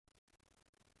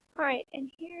Alright, and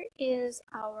here is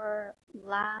our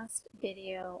last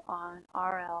video on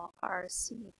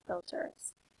RL/RC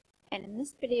filters. And in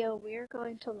this video, we're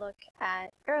going to look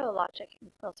at arrow logic in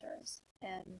filters.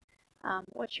 And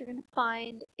what you're going to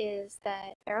find is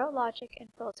that arrow logic in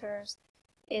filters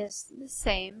is the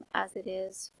same as it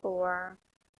is for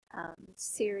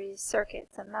series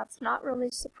circuits. And that's not really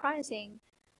surprising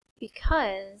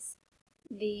because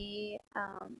the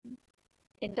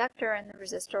inductor and the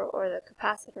resistor, or the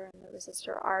capacitor and the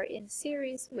resistor, are in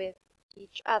series with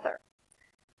each other.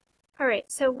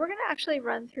 Alright, so we're going to actually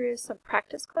run through some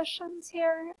practice questions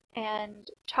here and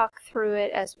talk through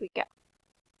it as we go.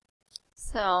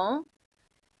 So,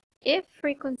 if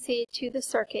frequency to the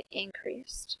circuit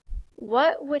increased,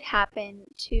 what would happen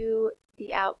to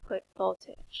the output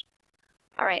voltage?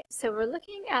 Alright, so we're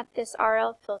looking at this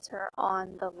RL filter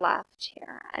on the left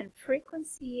here, and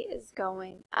frequency is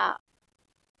going up.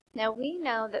 Now we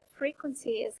know that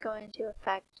frequency is going to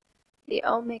affect the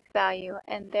ohmic value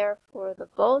and therefore the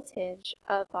voltage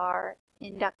of our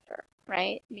inductor,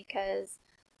 right? Because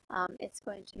it's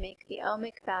going to make the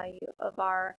ohmic value of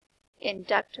our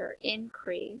inductor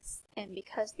increase, and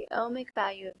because the ohmic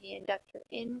value of the inductor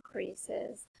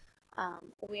increases,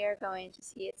 we are going to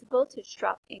see its voltage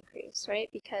drop increase, right?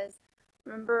 Because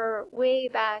remember way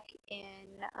back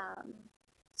in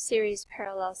series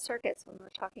parallel circuits, when we're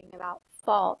talking about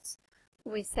faults,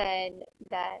 we said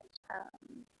that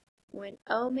when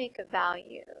ohmic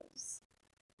values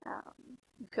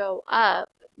go up,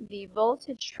 the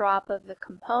voltage drop of the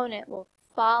component will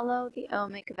follow the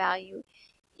ohmic value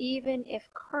even if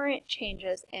current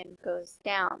changes and goes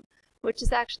down, which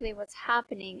is actually what's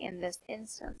happening in this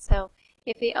instance. So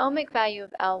if the ohmic value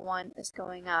of L1 is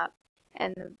going up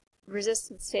and the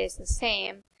resistance stays the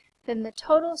same, then the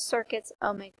total circuit's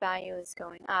ohmic value is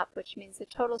going up, which means the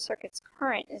total circuit's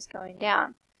current is going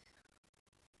down.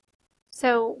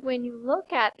 So when you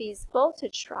look at these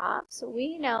voltage drops,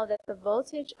 we know that the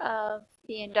voltage of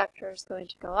the inductor is going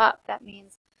to go up. That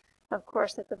means, of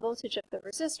course, that the voltage of the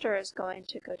resistor is going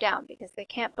to go down because they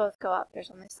can't both go up.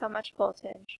 There's only so much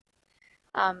voltage.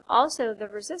 Also, the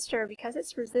resistor, because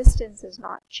its resistance is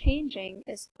not changing,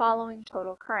 is following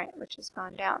total current, which has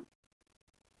gone down.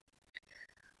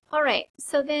 Alright,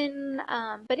 so then,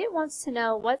 but it wants to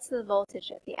know what's the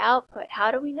voltage at the output. How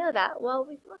do we know that? Well,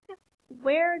 we look at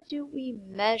where do we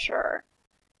measure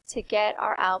to get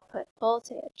our output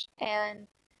voltage. And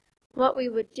what we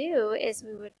would do is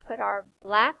we would put our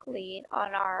black lead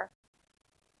on our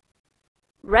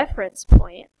reference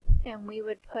point, and we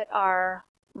would put our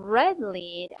red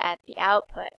lead at the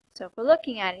output. So if we're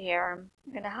looking at it here,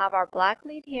 we're going to have our black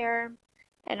lead here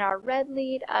and our red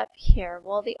lead up here.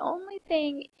 Well, the only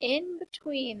thing in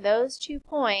between those 2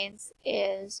 points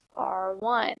is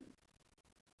R1,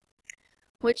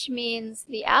 which means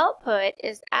the output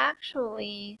is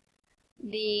actually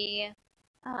the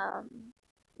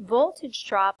voltage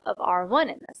drop of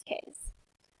R1 in this case.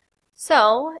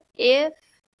 So if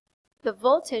the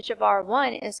voltage of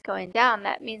R1 is going down,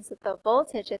 that means that the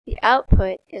voltage at the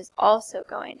output is also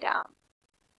going down.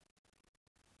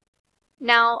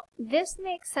 Now, this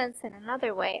makes sense in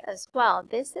another way as well.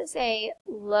 This is a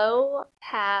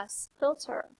low-pass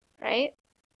filter, right?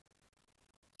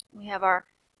 We have our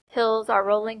hills, our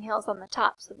rolling hills on the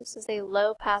top, so this is a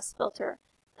low-pass filter.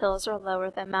 Hills are lower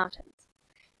than mountains.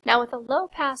 Now, with a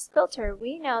low-pass filter,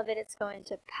 we know that it's going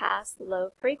to pass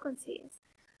low frequencies.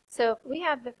 So if we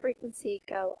have the frequency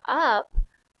go up,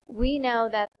 we know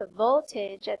that the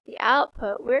voltage at the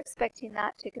output, we're expecting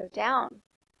that to go down,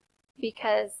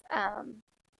 because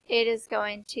it is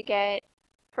going to get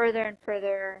further and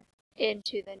further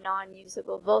into the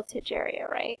non-usable voltage area,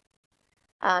 right?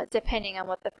 Depending on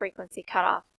what the frequency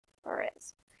cutoff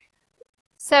is.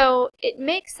 So it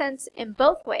makes sense in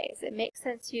both ways. It makes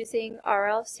sense using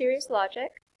RL series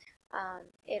logic.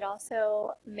 It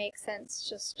also makes sense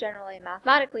just generally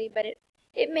mathematically, but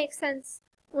it makes sense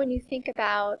when you think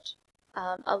about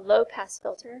a low-pass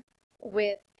filter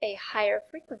with a higher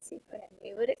frequency put in.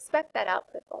 We would expect that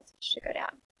output voltage to go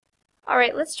down.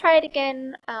 Alright, let's try it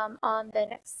again on the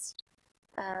next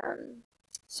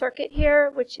circuit here,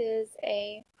 which is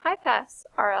a high-pass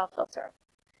RL filter.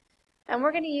 And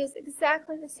we're going to use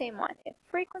exactly the same one. If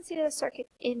frequency to the circuit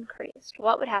increased,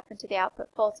 what would happen to the output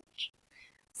voltage?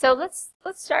 So let's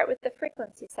start with the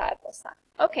frequency side this time.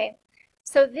 Okay,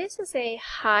 so this is a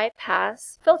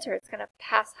high-pass filter. It's going to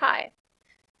pass high.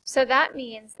 So that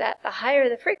means that the higher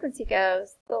the frequency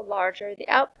goes, the larger the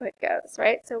output goes,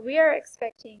 right? So we are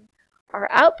expecting our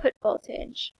output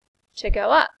voltage to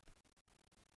go up.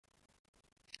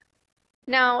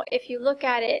 Now, if you look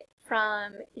at it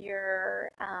from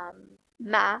your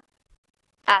math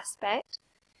aspect,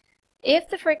 if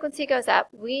the frequency goes up,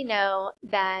 we know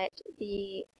that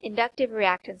the inductive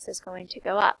reactance is going to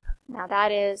go up. Now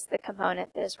that is the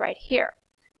component that is right here,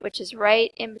 which is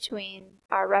right in between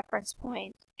our reference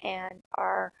point and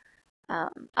our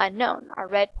unknown, our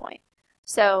red point.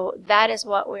 So that is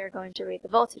what we're going to read the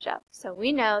voltage of. So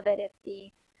we know that if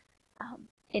the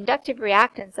inductive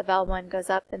reactance of L1 goes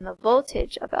up, then the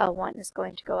voltage of L1 is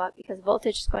going to go up because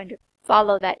voltage is going to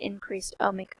follow that increased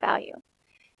ohmic value.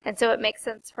 And so it makes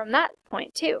sense from that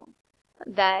point too,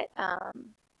 that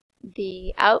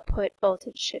the output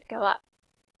voltage should go up.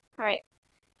 All right,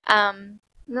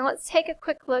 now let's take a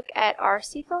quick look at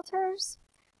RC filters.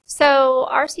 So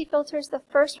RC filters, the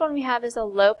first one we have is a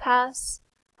low pass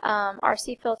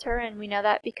RC filter, and we know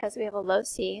that because we have a low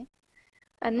C.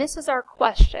 And this is our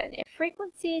question. If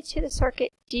frequency to the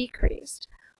circuit decreased,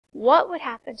 what would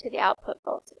happen to the output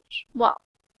voltage? Well,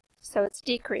 so it's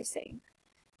decreasing.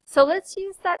 So let's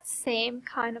use that same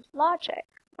kind of logic,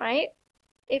 right?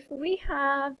 If we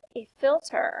have a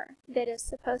filter that is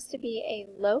supposed to be a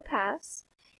low pass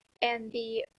and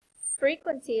the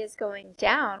frequency is going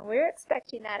down, we're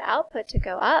expecting that output to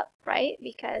go up, right?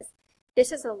 Because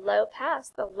this is a low pass.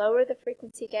 The lower the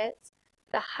frequency gets,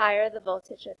 the higher the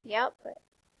voltage of the output.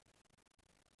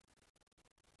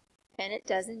 And it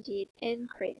does indeed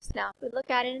increase. Now, if we look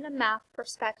at it in a math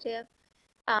perspective,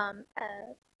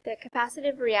 the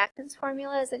capacitive reactance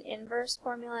formula is an inverse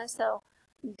formula, so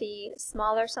the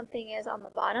smaller something is on the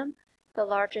bottom, the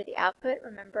larger the output.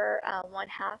 Remember,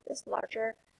 1/2 is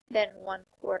larger than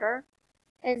 1/4.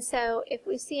 And so if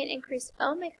we see an increased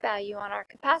ohmic value on our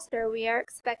capacitor, we are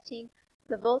expecting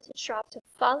the voltage drop to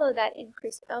follow that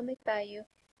increased ohmic value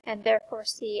and therefore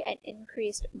see an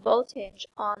increased voltage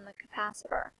on the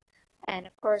capacitor. And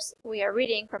of course, we are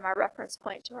reading from our reference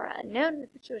point to our unknown,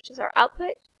 which is our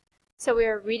output. So we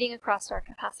are reading across our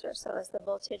capacitor. So as the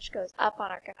voltage goes up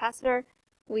on our capacitor,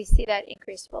 we see that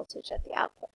increased voltage at the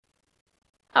output.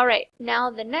 All right, now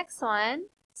the next one,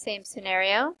 same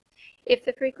scenario. If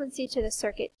the frequency to the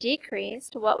circuit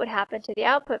decreased, what would happen to the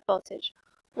output voltage?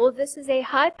 Well, this is a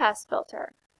high-pass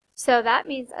filter. So that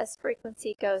means as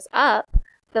frequency goes up,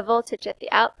 the voltage at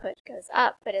the output goes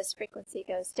up. But as frequency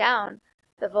goes down,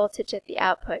 the voltage at the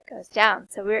output goes down.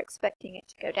 So we're expecting it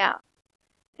to go down.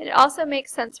 And it also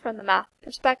makes sense from the math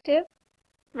perspective,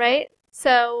 right?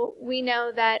 So we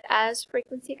know that as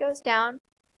frequency goes down,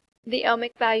 the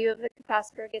ohmic value of the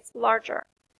capacitor gets larger.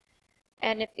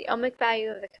 And if the ohmic value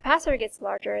of the capacitor gets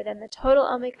larger, then the total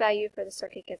ohmic value for the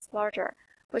circuit gets larger,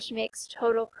 which makes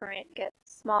total current get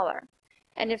smaller.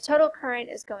 And if total current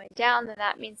is going down, then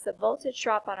that means the voltage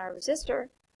drop on our resistor,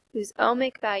 whose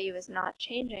ohmic value is not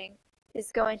changing,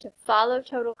 is going to follow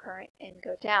total current and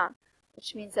go down,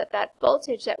 which means that that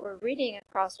voltage that we're reading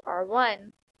across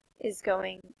R1 is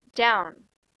going down.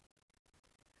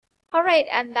 All right,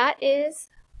 and that is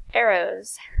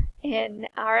arrows in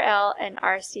RL and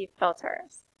RC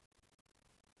filters.